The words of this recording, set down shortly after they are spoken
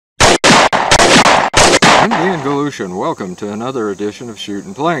Evolution, welcome to another edition of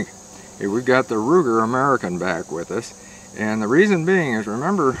Shootin' Plink. Hey, we've got the Ruger American back with us, and the reason being is,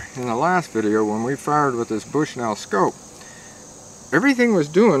 remember in the last video when we fired with this Bushnell scope, everything was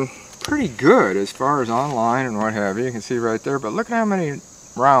doing pretty good as far as online and what have you. You can see right there, but look at how many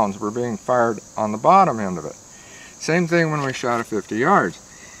rounds were being fired on the bottom end of it. Same thing when we shot at 50 yards,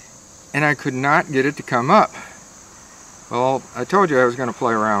 and I could not get it to come up. Well, I told you I was going to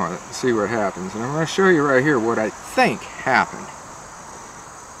play around with it and see what happens, and I'm going to show you right here what I think happened.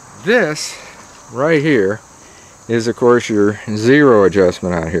 This right here is, of course, your zero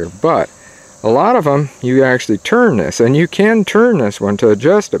adjustment out here, but a lot of them you actually turn this, and you can turn this one to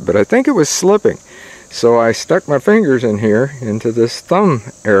adjust it, but I think it was slipping, so I stuck my fingers in here into this thumb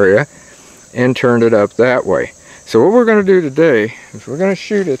area and turned it up that way. So what we're going to do today is we're going to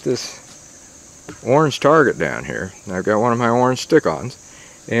shoot at this orange target down here. I've got one of my orange stick-ons,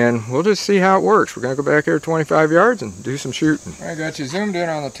 and we'll just see how it works. We're going to go back here 25 yards and do some shooting. I got you zoomed in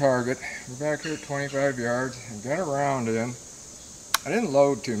on the target. We're back here 25 yards and got a round in. I didn't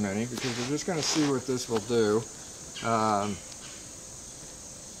load too many because we're just going to see what this will do. Let me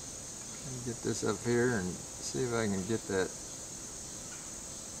get this up here and see if I can get that.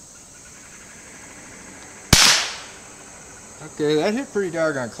 Okay, that hit pretty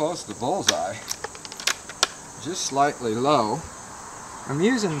doggone close to the bullseye. Just slightly low. I'm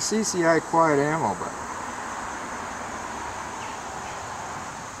using CCI quiet ammo, but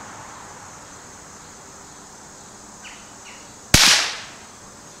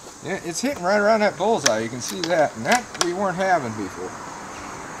yeah, it's hitting right around that bullseye. You can see that, and that we weren't having before.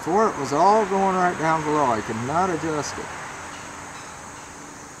 Before it was all going right down below. I could not adjust it.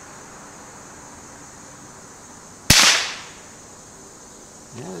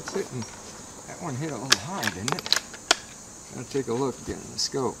 Yeah, it's hitting. That one hit a little high, didn't it? I'll take a look again in the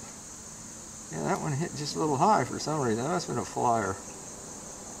scope. Yeah, that one hit just a little high for some reason. That must have been a flyer.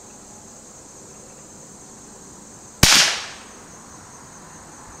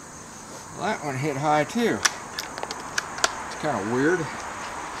 Well, that one hit high too. It's kind of weird.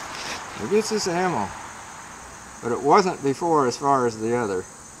 It gets this ammo, but it wasn't before as far as the other.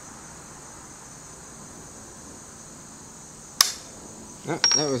 Yep,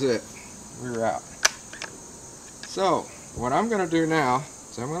 that was it. We were out. So, what I'm going to do now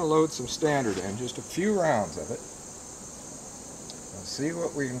is I'm going to load some standard in, just a few rounds of it. We'll see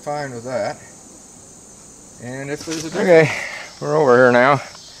what we can find with that. And if there's a difference. Okay, we're over here now.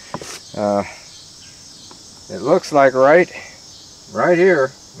 It looks like right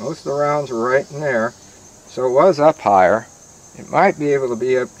here, most of the rounds were right in there. So it was up higher. It might be able to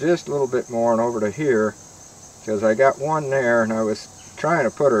be up just a little bit more and over to here, because I got one there and I was trying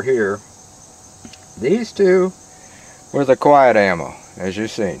to put her here. These two were the quiet ammo, as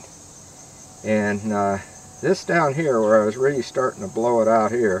you've seen, and this down here where I was really starting to blow it out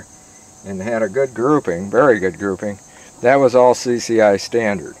here and had a good grouping, very good grouping, that was all CCI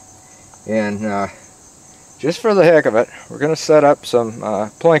standard. And just for the heck of it, we're going to set up some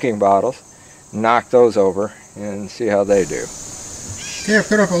plinking bottles, knock those over and see how they do. Okay, I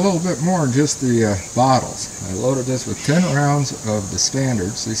put up a little bit more than just the bottles. I loaded this with 10 rounds of the standard,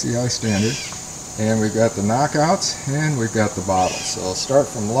 CCI standard, and we've got the knockouts and we've got the bottles. So I'll start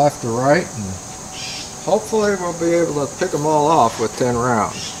from left to right, and hopefully we'll be able to pick them all off with 10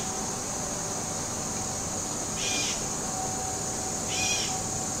 rounds.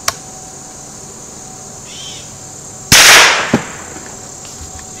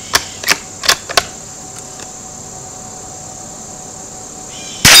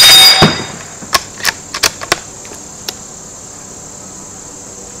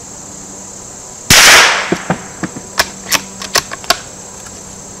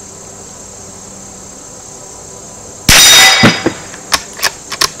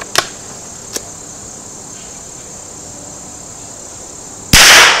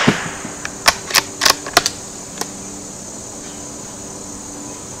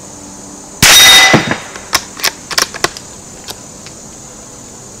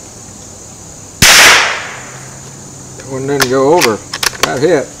 One didn't go over. Got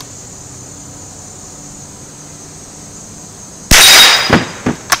hit.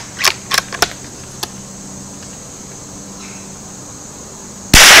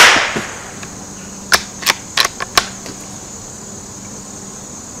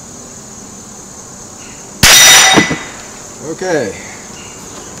 Okay.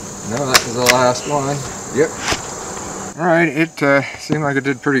 No, that was the last one. Yep. Alright, it seemed like it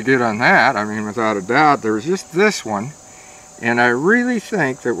did pretty good on that. I mean, without a doubt. There was just this one. And I really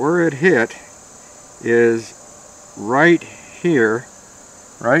think that where it hit is right here,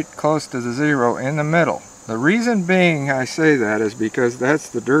 right close to the zero in the middle. The reason being I say that is because that's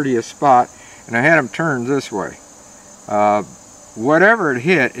the dirtiest spot, and I had them turned this way. Whatever it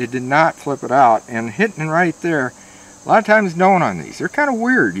hit, it did not flip it out, and hitting right there, a lot of times don't on these. They're kind of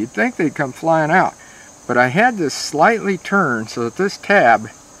weird. You'd think they'd come flying out. But I had this slightly turned so that this tab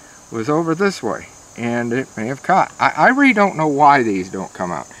was over this way, and it may have caught. I really don't know why these don't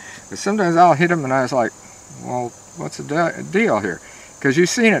come out. But sometimes I'll hit them and I was like, well, what's the deal here? Because you've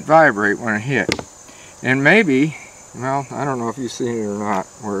seen it vibrate when it hit. And maybe, well, I don't know if you've seen it or not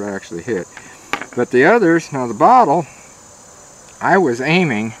where it actually hit. But the others, now the bottle, I was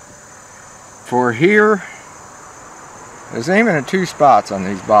aiming for here. I was aiming at 2 spots on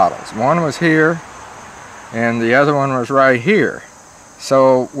these bottles. One was here, and the other one was right here.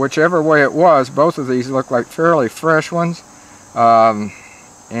 So whichever way it was, both of these look like fairly fresh ones.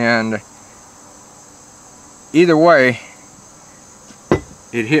 And either way,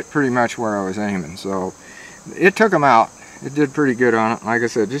 it hit pretty much where I was aiming. So it took them out. It did pretty good on it. Like I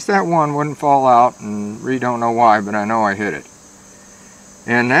said, just that one wouldn't fall out, and really don't know why, but I know I hit it.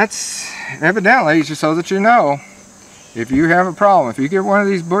 And that's evidently just so that you know, if you have a problem, if you get one of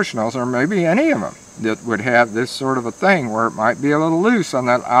these Bushnells, or maybe any of them, that would have this sort of a thing where it might be a little loose on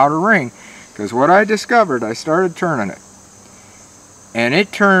that outer ring. Because what I discovered, I started turning it, and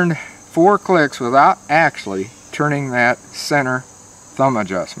it turned 4 clicks without actually turning that center thumb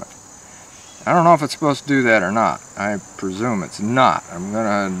adjustment. I don't know if it's supposed to do that or not. I presume it's not. I'm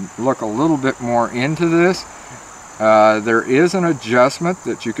going to look a little bit more into this. There is an adjustment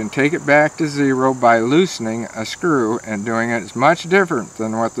that you can take it back to 0 by loosening a screw and doing it. It's much different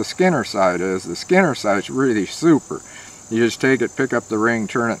than what the Skinner side is. The Skinner side's really super. You just take it, pick up the ring,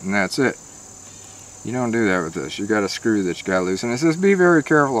 turn it, and that's it. You don't do that with this. You got a screw that you got to loosen. It says be very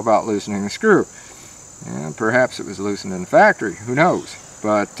careful about loosening the screw. And perhaps it was loosened in the factory. Who knows?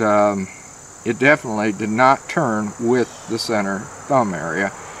 But it definitely did not turn with the center thumb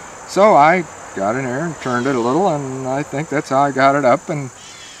area. So I got in there and turned it a little, and I think that's how I got it up, and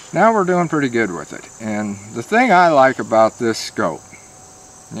now we're doing pretty good with it. And the thing I like about this scope,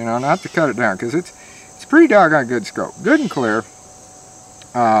 you know, not to cut it down, because it's pretty doggone good scope, good and clear,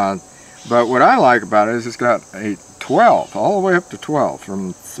 but what I like about it is it's got a 12 all the way up to 12,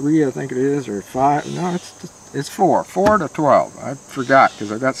 from 3 I think it is, or 5, no, it's 4 to 12. I forgot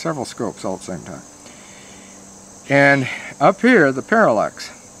because I got several scopes all at the same time. And up here, the parallax,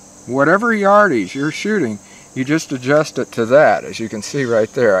 whatever yardage you're shooting, you just adjust it to that. As you can see right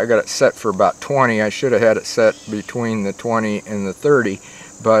there, I got it set for about 20. I should have had it set between the 20 and the 30,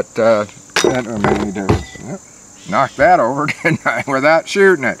 but that made any difference. Knocked that over, didn't I, without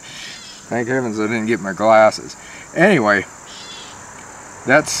shooting it. Thank heavens I didn't get my glasses. Anyway,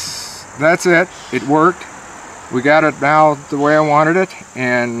 that's it. It worked. We got it now the way I wanted it,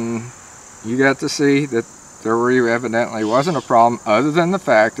 and you got to see that there really evidently wasn't a problem, other than the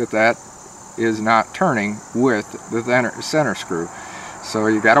fact that that is not turning with the center screw. So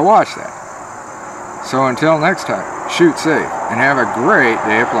you got to watch that. So until next time, shoot safe and have a great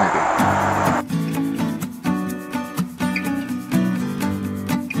day of plinking.